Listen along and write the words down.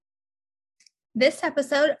This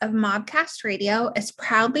episode of Mobcast Radio is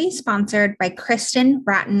proudly sponsored by Kristen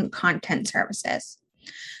Ratton Content Services.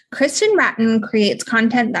 Kristen Ratton creates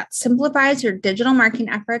content that simplifies your digital marketing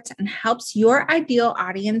efforts and helps your ideal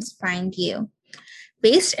audience find you.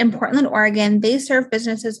 Based in Portland, Oregon, they serve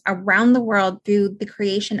businesses around the world through the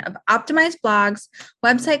creation of optimized blogs,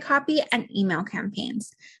 website copy, and email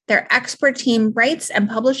campaigns. Their expert team writes and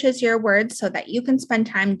publishes your words so that you can spend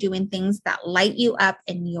time doing things that light you up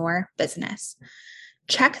in your business.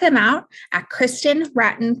 Check them out at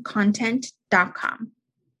KristenRattonContent.com.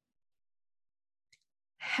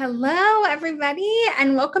 Hello, everybody,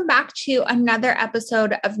 and welcome back to another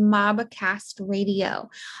episode of Mobcast Radio.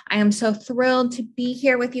 I am so thrilled to be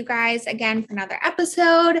here with you guys again for another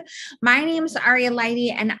episode. My name is Aria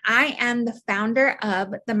Lighty, and I am the founder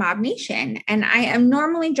of the Mob Nation, and I am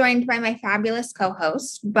normally joined by my fabulous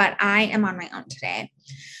co-host, but I am on my own today.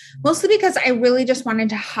 Mostly because I really just wanted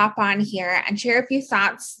to hop on here and share a few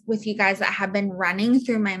thoughts with you guys that have been running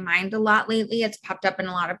through my mind a lot lately. It's popped up in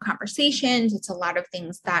a lot of conversations. It's a lot of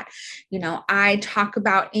things that, I talk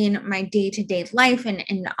about in my day-to-day life and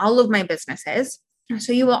in all of my businesses.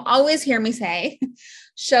 So you will always hear me say,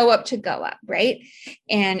 show up to go up, right?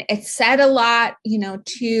 And it's said a lot,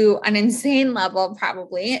 to an insane level,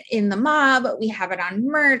 probably in the mob. We have it on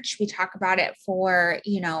merch. We talk about it for,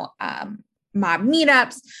 mob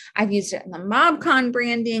meetups. I've used it in the MobCon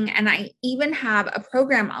branding, and I even have a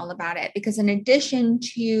program all about it because in addition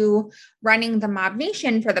to running the Mob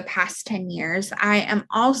Nation for the past 10 years, I am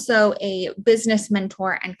also a business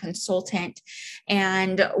mentor and consultant.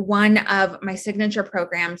 And one of my signature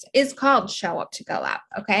programs is called Show Up to Go Up.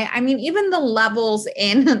 Okay. I mean, even the levels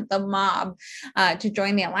in the mob to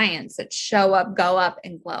join the alliance, it's show up, go up,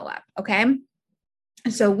 and glow up. Okay.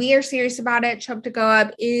 So we are serious about it. Show Up to Go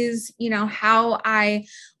Up is, how I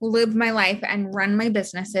live my life and run my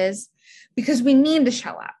businesses because we need to show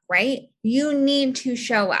up, right? You need to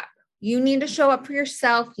show up. You need to show up for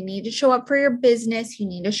yourself. You need to show up for your business. You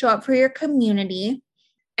need to show up for your community.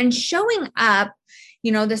 And showing up,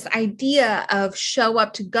 this idea of show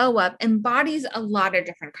up to go up embodies a lot of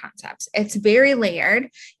different concepts. It's very layered,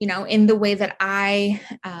 in the way that I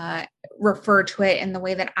refer to it, in the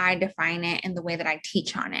way that I define it, in the way that I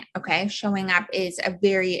teach on it. Okay. Showing up is a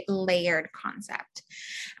very layered concept.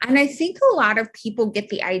 And I think a lot of people get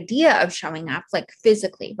the idea of showing up like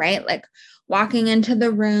physically, right? Like walking into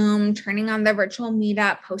the room, turning on the virtual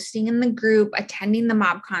meetup, posting in the group, attending the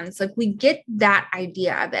MobCons. Like we get that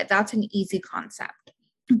idea of it. That's an easy concept.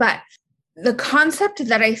 But the concept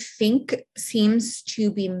that I think seems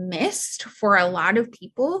to be missed for a lot of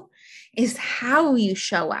people is how you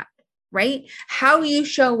show up, right? How you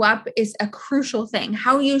show up is a crucial thing.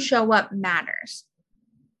 How you show up matters.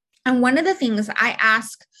 And one of the things I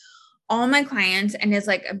ask all my clients and is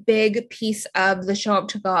like a big piece of the Show Up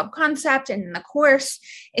to Go Up concept and in the course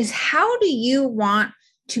is how do you want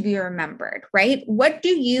to be remembered, right? What do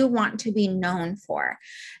you want to be known for?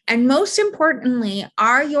 And most importantly,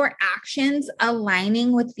 are your actions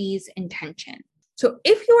aligning with these intentions? So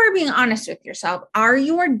if you are being honest with yourself, are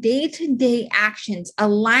your day-to-day actions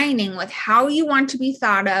aligning with how you want to be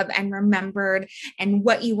thought of and remembered and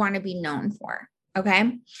what you want to be known for?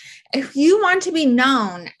 Okay. If you want to be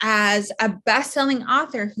known as a best-selling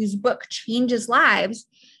author whose book changes lives,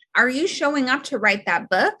 are you showing up to write that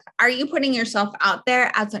book? Are you putting yourself out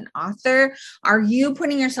there as an author? Are you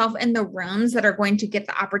putting yourself in the rooms that are going to get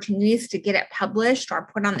the opportunities to get it published or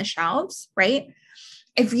put on the shelves, right?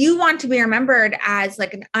 If you want to be remembered as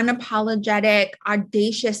like an unapologetic,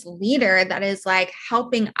 audacious leader that is like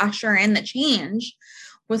helping usher in the change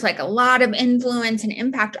with like a lot of influence and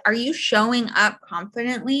impact, are you showing up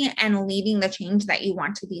confidently and leading the change that you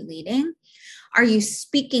want to be leading? Are you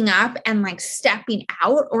speaking up and like stepping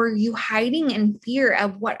out, or are you hiding in fear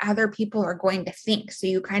of what other people are going to think? So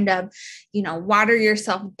you kind of, water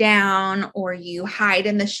yourself down, or you hide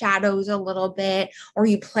in the shadows a little bit, or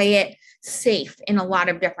you play it safe in a lot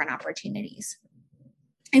of different opportunities.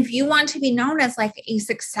 If you want to be known as like a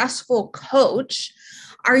successful coach,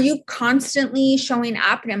 are you constantly showing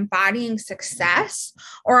up and embodying success?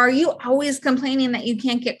 Or are you always complaining that you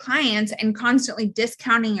can't get clients and constantly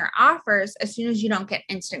discounting your offers as soon as you don't get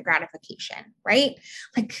instant gratification, right?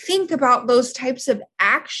 Like think about those types of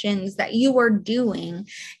actions that you are doing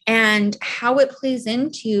and how it plays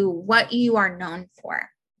into what you are known for.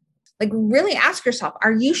 Like really ask yourself,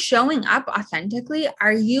 are you showing up authentically?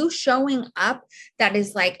 Are you showing up that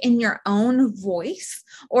is like in your own voice?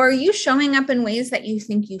 Or are you showing up in ways that you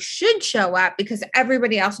think you should show up because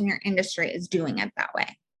everybody else in your industry is doing it that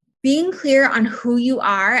way? Being clear on who you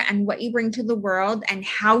are and what you bring to the world and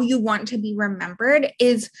how you want to be remembered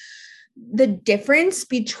is the difference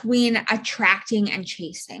between attracting and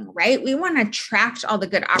chasing, right? We want to attract all the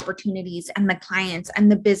good opportunities and the clients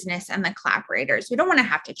and the business and the collaborators. We don't want to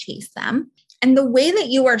have to chase them. And the way that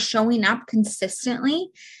you are showing up consistently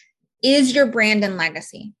is your brand and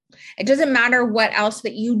legacy. It doesn't matter what else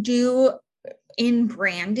that you do in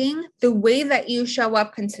branding, the way that you show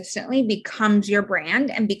up consistently becomes your brand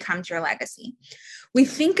and becomes your legacy. We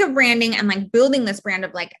think of branding and like building this brand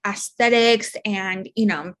of like aesthetics and,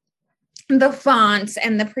 the fonts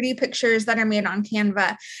and the pretty pictures that are made on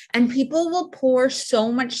Canva. And people will pour so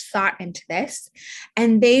much thought into this,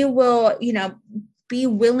 and they will, be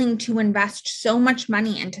willing to invest so much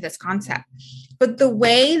money into this concept. But the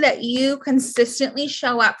way that you consistently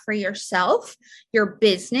show up for yourself, your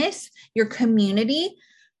business, your community,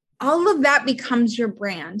 all of that becomes your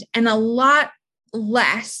brand. And a lot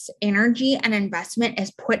less energy and investment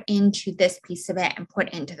is put into this piece of it and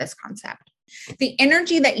put into this concept. The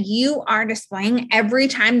energy that you are displaying every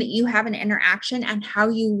time that you have an interaction and how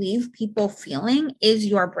you leave people feeling is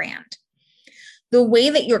your brand. The way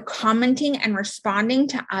that you're commenting and responding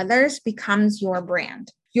to others becomes your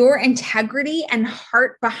brand. Your integrity and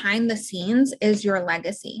heart behind the scenes is your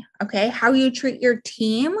legacy, okay? How you treat your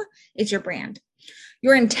team is your brand.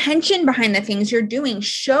 Your intention behind the things you're doing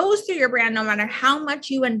shows through your brand no matter how much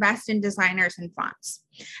you invest in designers and fonts.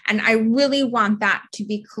 And I really want that to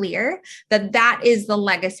be clear, that that is the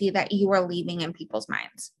legacy that you are leaving in people's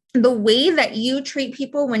minds. The way that you treat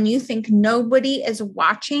people when you think nobody is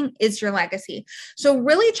watching is your legacy. So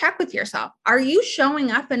really check with yourself. Are you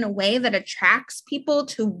showing up in a way that attracts people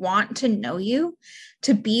to want to know you,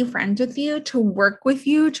 to be friends with you, to work with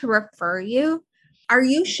you, to refer you? Are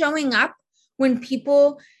you showing up when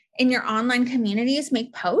people in your online communities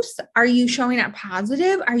make posts? Are you showing up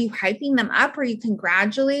positive? Are you hyping them up? Are you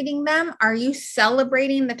congratulating them? Are you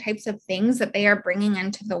celebrating the types of things that they are bringing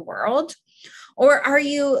into the world? Or are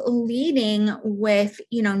you leading with,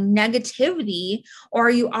 negativity? Or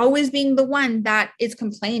are you always being the one that is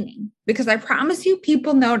complaining? Because I promise you,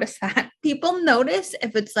 people notice that. People notice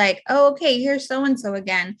if it's like, oh, okay, here's so-and-so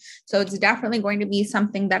again. So it's definitely going to be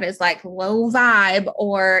something that is like low vibe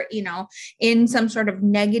or, in some sort of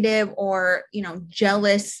negative or,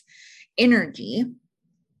 jealous energy.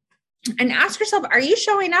 And ask yourself, are you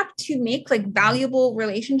showing up to make like valuable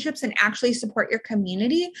relationships and actually support your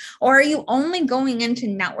community? Or are you only going into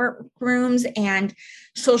network rooms and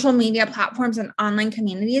social media platforms and online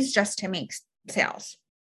communities just to make sales?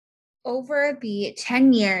 Over the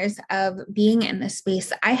 10 years of being in this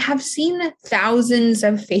space, I have seen thousands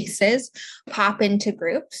of faces pop into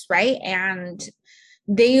groups, right? And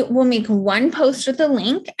they will make one post with a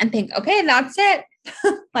link and think, okay, that's it.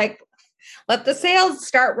 Like, let the sales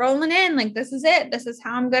start rolling in. Like, this is it. This is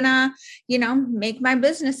how I'm going to, make my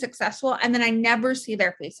business successful. And then I never see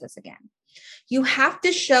their faces again. You have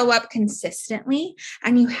to show up consistently,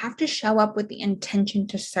 and you have to show up with the intention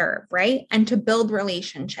to serve, right? And to build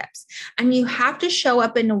relationships. And you have to show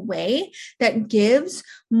up in a way that gives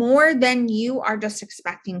more than you are just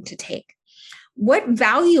expecting to take. What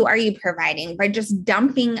value are you providing by just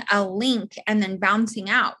dumping a link and then bouncing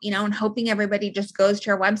out, and hoping everybody just goes to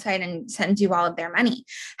your website and sends you all of their money?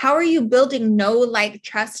 How are you building know, like,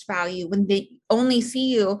 trust value when they only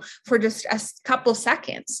see you for just a couple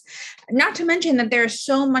seconds? Not to mention that there's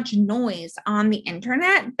so much noise on the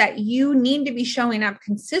internet that you need to be showing up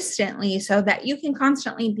consistently so that you can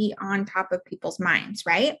constantly be on top of people's minds,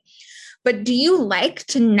 right? But do you like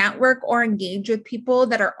to network or engage with people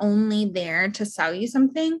that are only there to sell you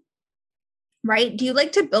something? Right? Do you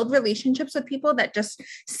like to build relationships with people that just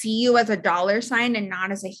see you as a dollar sign and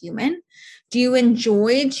not as a human? Do you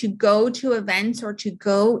enjoy to go to events or to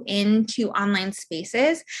go into online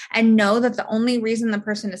spaces and know that the only reason the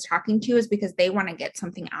person is talking to you is because they want to get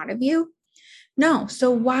something out of you? No.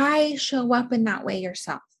 So why show up in that way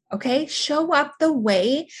yourself? Okay, show up the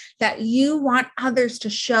way that you want others to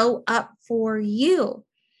show up for you.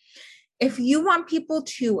 If you want people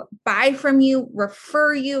to buy from you,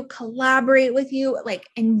 refer you, collaborate with you, like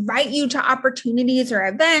invite you to opportunities or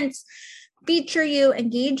events, feature you,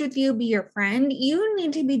 engage with you, be your friend, you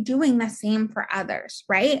need to be doing the same for others,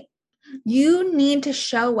 right? You need to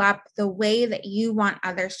show up the way that you want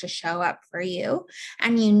others to show up for you.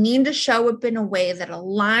 And you need to show up in a way that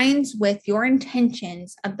aligns with your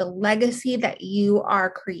intentions of the legacy that you are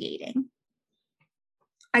creating.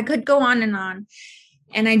 I could go on,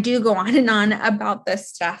 and I do go on and on about this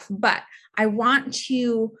stuff, but I want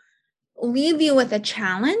to leave you with a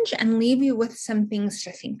challenge and leave you with some things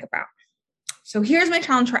to think about. So here's my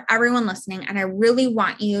challenge for everyone listening. And I really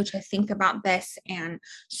want you to think about this and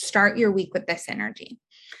start your week with this energy.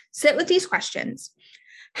 Sit with these questions.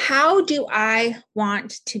 How do I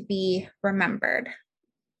want to be remembered?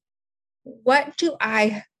 What do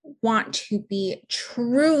I want to be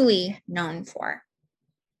truly known for?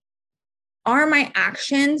 Are my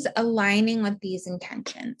actions aligning with these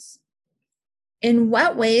intentions? In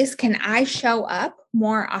what ways can I show up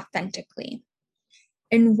more authentically?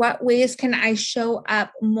 In what ways can I show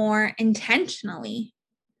up more intentionally,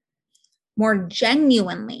 more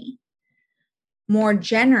genuinely, more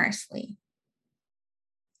generously?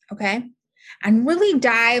 Okay. And really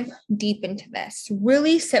dive deep into this.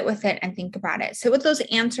 Really sit with it and think about it. Sit with those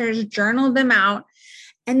answers, journal them out,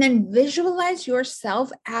 and then visualize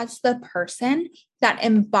yourself as the person that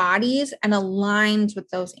embodies and aligns with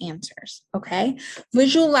those answers. Okay.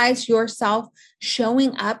 Visualize yourself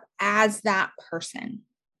showing up as that person.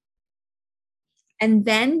 And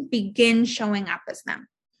then begin showing up as them.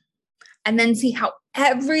 And then see how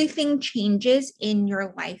everything changes in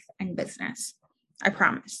your life and business. I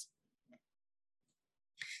promise.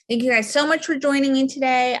 Thank you guys so much for joining me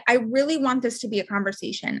today. I really want this to be a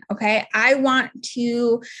conversation, okay? I want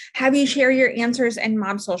to have you share your answers in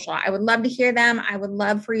Mob Social. I would love to hear them. I would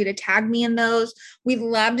love for you to tag me in those. We'd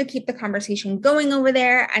love to keep the conversation going over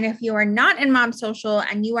there. And if you are not in Mob Social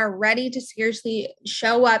and you are ready to seriously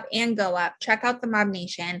show up and go up, check out the Mob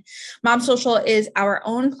Nation. Mob Social is our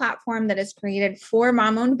own platform that is created for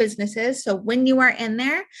mom-owned businesses. So when you are in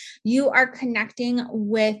there, you are connecting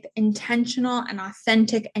with intentional and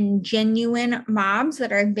authentic and genuine mobs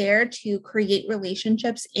that are there to create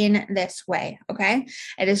relationships in this way. Okay.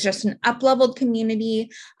 It is just an up-leveled community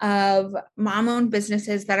of mom-owned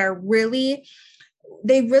businesses that are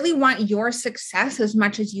they really want your success as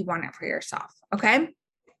much as you want it for yourself. Okay.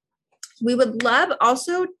 We would love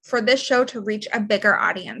also for this show to reach a bigger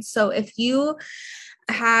audience. So if you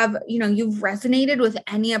you've resonated with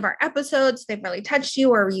any of our episodes, they've really touched you,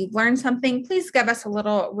 or you've learned something, please give us a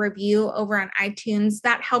little review over on iTunes.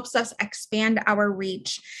 That helps us expand our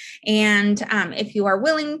reach. And if you are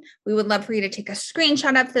willing, we would love for you to take a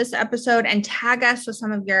screenshot of this episode and tag us with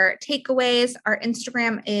some of your takeaways. Our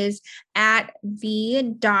Instagram is at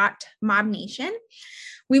the.mobnation.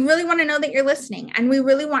 We really want to know that you're listening, and we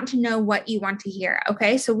really want to know what you want to hear.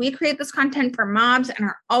 Okay. So we create this content for mobs and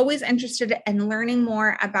are always interested in learning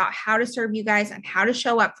more about how to serve you guys and how to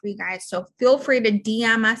show up for you guys. So feel free to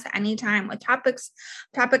DM us anytime with topic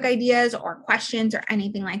ideas or questions or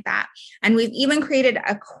anything like that. And we've even created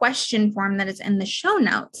a question form that is in the show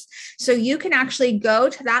notes. So you can actually go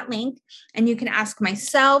to that link and you can ask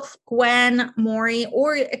myself, Gwen, Maury,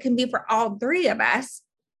 or it can be for all three of us,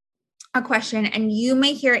 a question, and you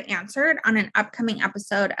may hear it answered on an upcoming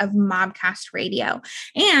episode of Mobcast Radio.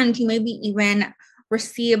 And you maybe even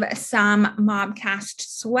receive some Mobcast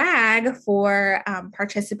swag for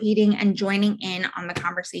participating and joining in on the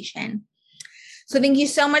conversation. So thank you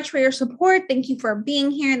so much for your support. Thank you for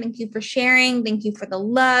being here. Thank you for sharing. Thank you for the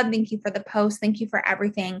love. Thank you for the post. Thank you for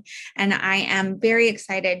everything. And I am very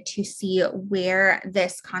excited to see where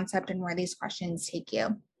this concept and where these questions take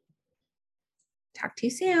you. Talk to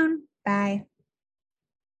you soon. Bye.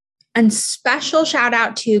 And special shout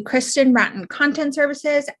out to Kristen Bratton Content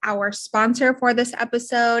Services, our sponsor for this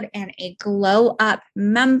episode and a Glow Up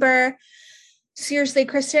member. Seriously,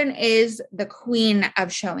 Kristen is the queen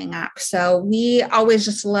of showing up. So we always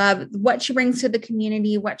just love what she brings to the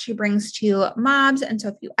community, what she brings to mobs. And so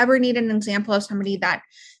if you ever need an example of somebody that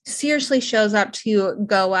seriously shows up to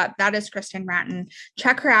go up, that is Kristen Bratton.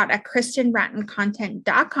 Check her out at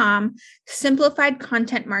KristenBrattonContent.com. Simplified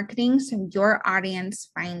content marketing so your audience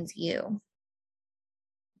finds you.